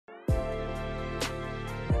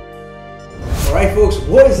Alright folks,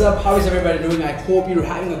 what is up? How is everybody doing? I hope you're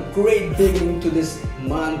having a great beginning to this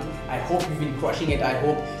month. I hope you've been crushing it. I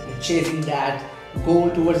hope you're chasing that goal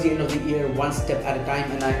towards the end of the year one step at a time,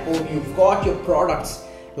 and I hope you've got your products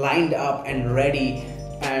lined up and ready,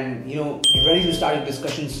 and you're ready to start your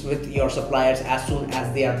discussions with your suppliers as soon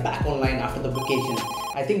as they are back online after the vacation.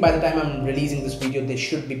 I think by the time I'm releasing this video, they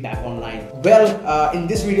should be back online. Well, in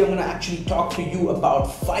this video, I'm gonna actually talk to you about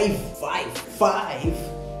five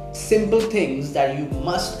simple things that you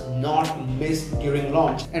must not miss during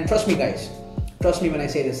launch. And trust me guys, trust me when I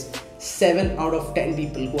say this, 7 out of 10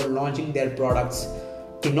 people who are launching their products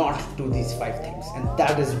do not do these 5 things, and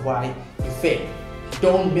that is why you fail.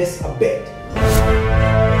 Don't miss a bit.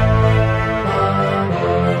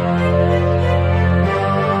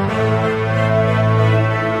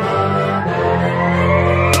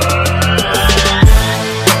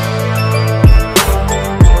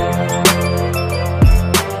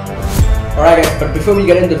 Alright guys, but before we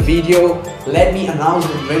get into the video, let me announce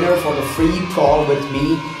the winner for the free call with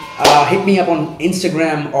me. Hit me up on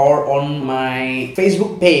Instagram or on my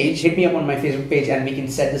Facebook page. Hit me up on my Facebook page and we can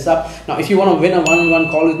set this up. Now, if you want to win a one-on-one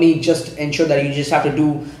call with me, just ensure that you just have to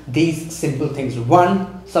do these simple things.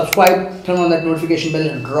 1, subscribe, turn on that notification bell,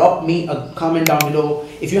 and drop me a comment down below.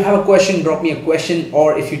 If you have a question, drop me a question,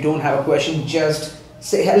 or if you don't have a question, just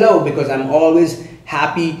say hello, because I'm always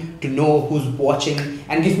happy to know who's watching,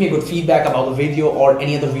 and give me a good feedback about the video or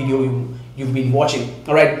any other video you've been watching.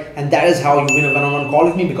 Alright, and that is how you win a one-on-one call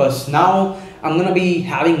with me, because now I'm gonna be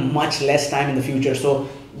having much less time in the future. So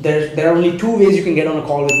there are only 2 ways you can get on a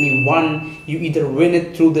call with me. 1, you either win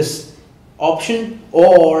it through this option,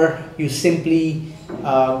 or you simply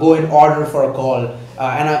go and order for a call.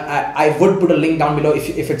 And I would put a link down below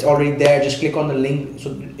if it's already there. Just click on the link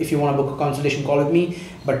so if you want to book a consultation call with me.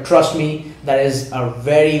 But trust me, that is a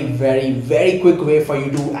very quick way for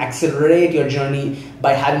you to accelerate your journey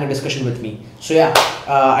by having a discussion with me. So yeah,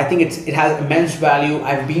 I think it has immense value.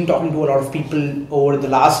 I've been talking to a lot of people over the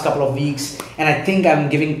last couple of weeks, and I think I'm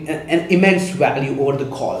giving an immense value over the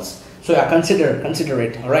calls. So yeah, consider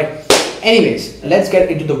it. All right. Anyways, let's get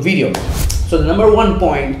into the video. So the number 1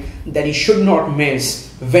 point that you should not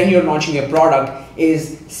miss when you're launching your product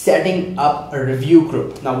is setting up a review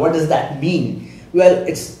group. Now, what does that mean? Well,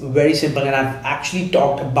 it's very simple, and I've actually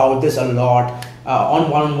talked about this a lot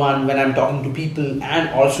on one-on-one when I'm talking to people, and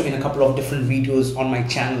also in a couple of different videos on my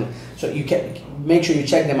channel. So you can make sure you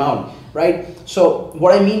check them out, right? So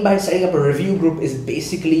what I mean by setting up a review group is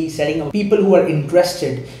basically setting up people who are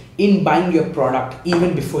interested in buying your product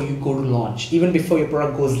even before you go to launch, even before your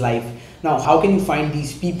product goes live. Now, how can you find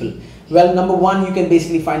these people? Well, number 1, you can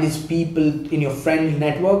basically find these people in your friend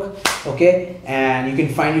network, okay? And you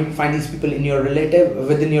can find these people in your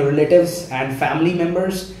within your relatives and family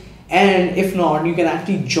members. And if not, you can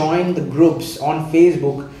actually join the groups on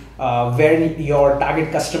Facebook where your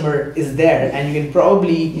target customer is there, and you can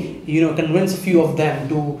probably convince a few of them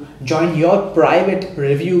to join your private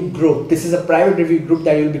review group. This is a private review group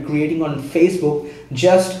that you'll be creating on Facebook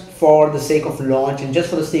just for the sake of launch and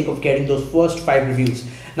just for the sake of getting those first 5 reviews.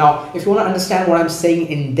 Now, if you want to understand what I'm saying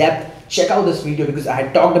in depth, check out this video, because I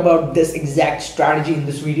had talked about this exact strategy in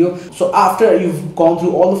this video. So after you've gone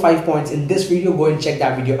through all the 5 points in this video, go and check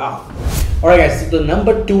that video out. Alright guys, so the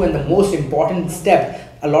number 2 and the most important step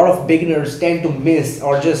a lot of beginners tend to miss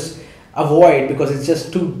or just avoid because it's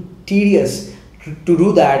just too tedious to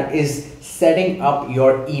do that is setting up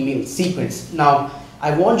your email sequence. Now,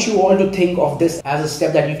 I want you all to think of this as a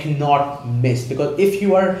step that you cannot miss, because if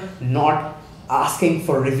you are not asking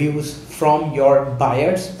for reviews from your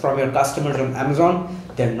buyers, from your customers on Amazon,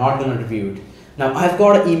 they're not going to review it. Now, I've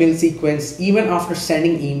got an email sequence. Even after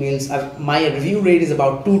sending emails, my review rate is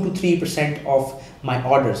about 2 to 3% of my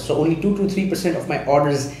orders. So only 2 to 3% of my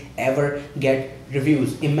orders ever get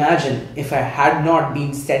reviews. Imagine if I had not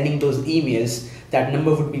been sending those emails, that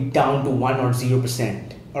number would be down to 1 or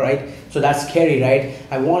 0%. All right, so that's scary, right?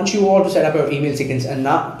 I want you all to set up your email sequence and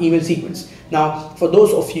email sequence. Now, for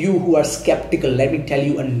those of you who are skeptical, let me tell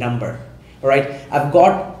you a number. All right, I've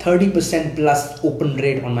got 30% plus open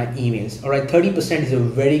rate on my emails. All right, 30% is a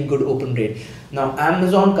very good open rate. Now,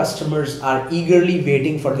 Amazon customers are eagerly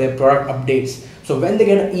waiting for their product updates. So when they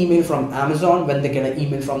get an email from Amazon, when they get an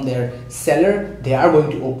email from their seller, they are going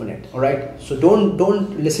to open it. All right, so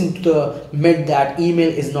don't listen to the myth that email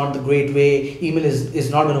is not the great way, email is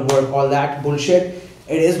not going to work, all that bullshit.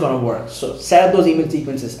 It is going to work. So set up those email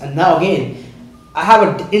sequences. And now again, I have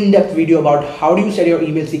an in-depth video about how do you set your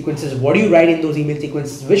email sequences, what do you write in those email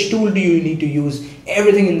sequences, which tool do you need to use,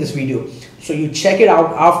 everything in this video. So you check it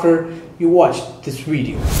out after you watch this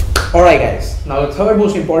video. Alright guys, now the third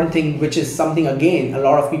most important thing, which is something again a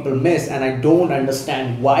lot of people miss and I don't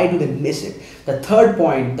understand why do they miss it. The third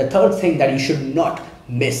point, the third thing that you should not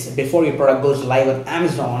miss before your product goes live on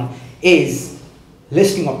Amazon is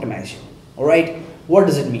listing optimization. Alright, what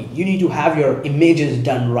does it mean? You need to have your images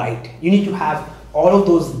done right. You need to have all of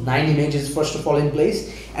those 9 images first of all in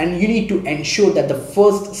place, and you need to ensure that the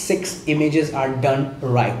first 6 images are done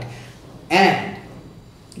right. And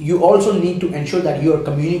you also need to ensure that you are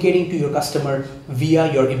communicating to your customer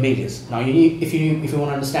via your images. Now if you want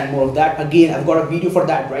to understand more of that, again I've got a video for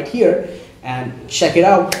that right here, and check it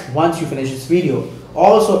out once you finish this video.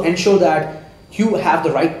 Also ensure that you have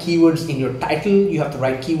the right keywords in your title, you have the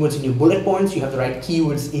right keywords in your bullet points, you have the right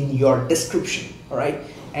keywords in your description. All right,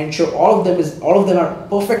 ensure all of them are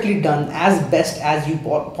perfectly done as best as you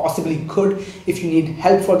possibly could. If you need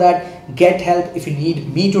help for that, get help. If you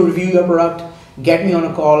need me to review your product, get me on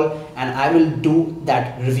a call and I will do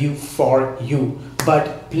that review for you.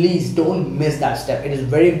 But please don't miss that step. It is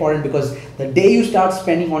very important, because the day you start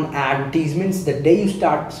spending on advertisements, the day you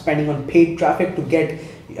start spending on paid traffic to get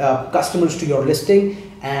customers to your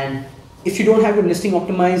listing, and if you don't have your listing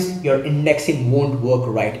optimized, your indexing won't work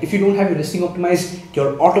right. If you don't have your listing optimized,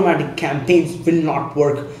 your automatic campaigns will not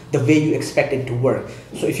work the way you expect it to work.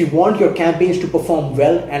 So if you want your campaigns to perform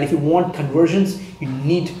well, and if you want conversions, you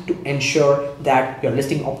need to ensure that your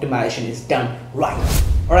listing optimization is done right.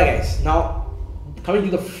 Alright guys, now coming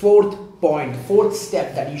to the fourth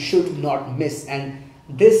step that you should not miss, and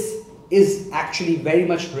this is actually very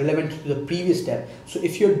much relevant to the previous step. So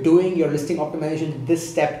if you're doing your listing optimization, this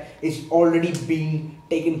step is already being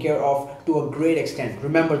taken care of to a great extent.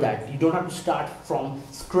 Remember that you don't have to start from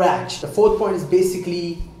scratch. The fourth point is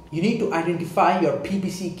basically you need to identify your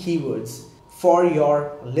PPC keywords for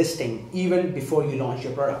your listing even before you launch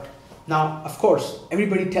your product. Now, of course,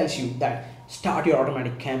 everybody tells you that start your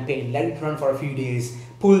automatic campaign, let it run for a few days,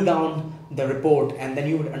 pull down the report, and then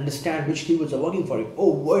you would understand which keywords are working for you.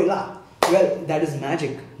 Oh, voila! Well, that is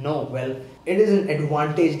magic. No, well, it is an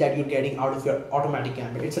advantage that you're getting out of your automatic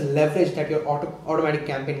campaign. It's a leverage that your automatic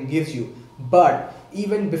campaign gives you. But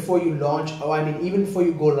even before you launch, even before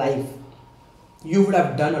you go live, you would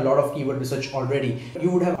have done a lot of keyword research already.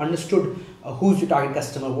 You would have understood who's your target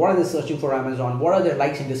customer, what are they searching for Amazon, what are their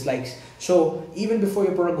likes and dislikes. So even before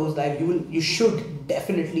your product goes live, you should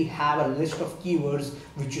definitely have a list of keywords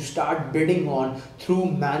which you start bidding on through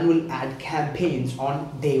manual ad campaigns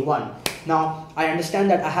on day one. Now, I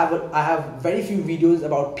understand that I have very few videos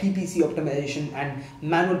about PPC optimization and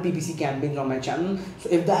manual PPC campaigns on my channel. So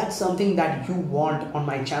if that's something that you want on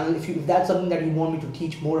my channel, if that's something that you want me to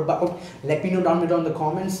teach more about, let me know down below in the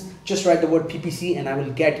comments. Just write the word PPC and I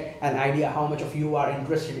will get an idea how much of you are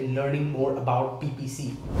interested in learning more about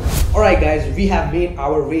PPC. Alright guys, we have made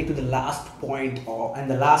our way to the last point and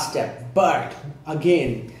the last step. But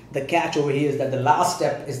again, the catch over here is that the last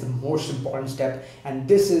step is the most important step, and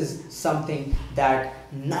this is something that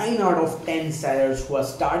 9 out of 10 sellers who are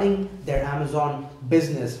starting their Amazon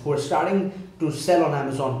business, who are starting to sell on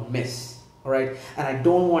Amazon, miss. All right, and I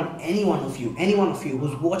don't want any one of you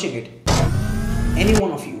who's watching it, any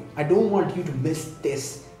one of you, I don't want you to miss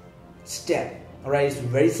this step. All right, it's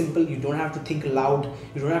very simple. You don't have to think loud.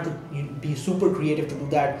 You don't have to be super creative to do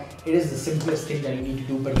that. It is the simplest thing that you need to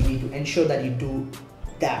do, but you need to ensure that you do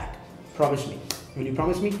that. Promise me. Will you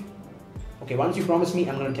promise me? Okay, once you promise me,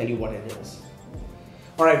 I'm going to tell you what it is.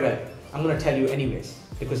 Alright, well, I'm going to tell you anyways,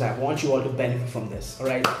 because I want you all to benefit from this.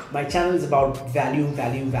 Alright, my channel is about value,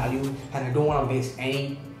 and I don't want to waste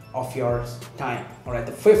any of your time. Alright,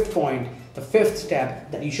 the fifth point, the fifth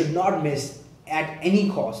step that you should not miss at any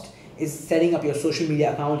cost is setting up your social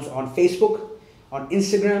media accounts on Facebook, on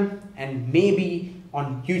Instagram, and maybe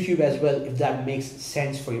on YouTube as well, if that makes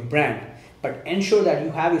sense for your brand. But ensure that you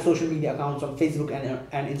have your social media accounts on Facebook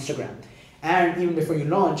and Instagram. And even before you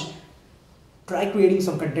launch, try creating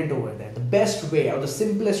some content over there. The best way or the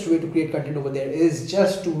simplest way to create content over there is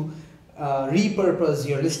just to repurpose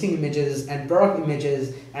your listing images and product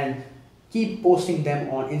images and keep posting them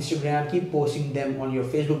on Instagram, keep posting them on your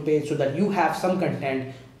Facebook page, so that you have some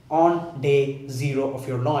content on day 0 of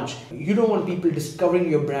your launch. You don't want people discovering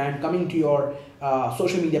your brand, coming to your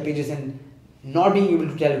social media pages and not being able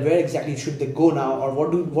to tell where exactly should they go now, or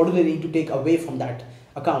what do they need to take away from that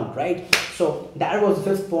account, right? So that was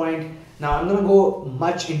the 5th point. Now I'm going to go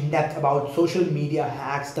much in depth about social media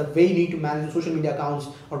hacks, the way you need to manage social media accounts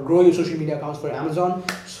or grow your social media accounts for Amazon.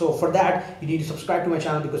 So for that, you need to subscribe to my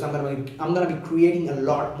channel, because I'm going to be creating a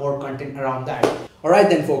lot more content around that.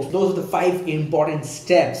 Alright then folks, those are the 5 important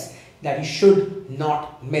steps that you should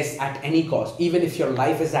not miss at any cost, even if your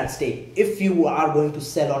life is at stake. If you are going to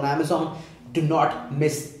sell on Amazon, do not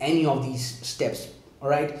miss any of these steps. All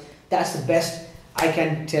right, that's the best I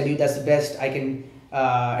can tell you, that's the best I can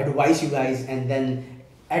advise you guys, and then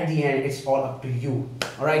at the end it's all up to you.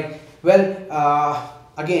 All right, well,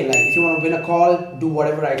 again, like, if you want to win a call, do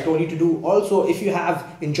whatever I told you to do. Also, if you have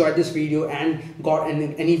enjoyed this video and got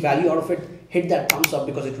any value out of it, hit that thumbs up,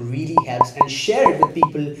 because it really helps, and share it with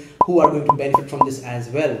people who are going to benefit from this as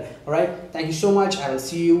well. All right, thank you so much. I will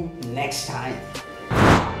see you next time.